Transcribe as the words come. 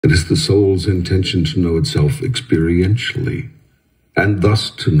It is the soul's intention to know itself experientially, and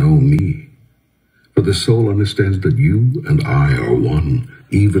thus to know me. For the soul understands that you and I are one,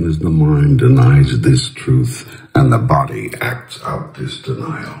 even as the mind denies this truth and the body acts out this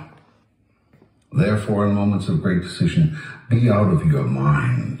denial. Therefore, in moments of great decision, be out of your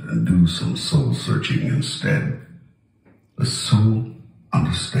mind and do some soul-searching instead. The soul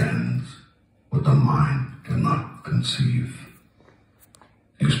understands what the mind cannot conceive.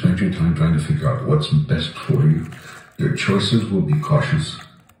 You spend your time trying to figure out what's best for you. Your choices will be cautious.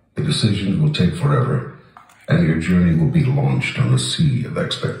 The decisions will take forever, and your journey will be launched on a sea of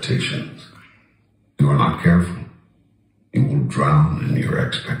expectations. You are not careful, you will drown in your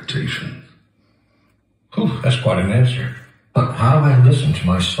expectations. Whew, that's quite an answer. But how do I listen to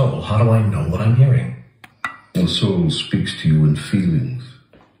my soul? How do I know what I'm hearing? The soul speaks to you in feelings.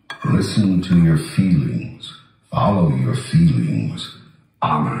 Listen to your feelings. Follow your feelings.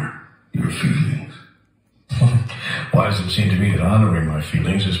 Honor your feelings. Why does it seem to me that honoring my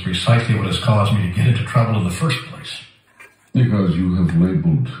feelings is precisely what has caused me to get into trouble in the first place? Because you have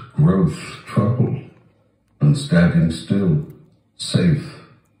labeled growth trouble and standing still safe.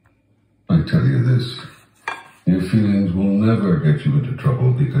 I tell you this, your feelings will never get you into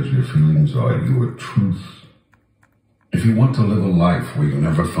trouble because your feelings are your truth. If you want to live a life where you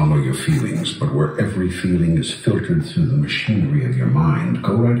never follow your feelings, but where every feeling is filtered through the machinery of your mind,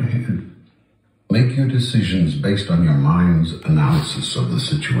 go right ahead. Make your decisions based on your mind's analysis of the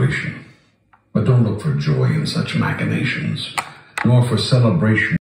situation. But don't look for joy in such machinations, nor for celebration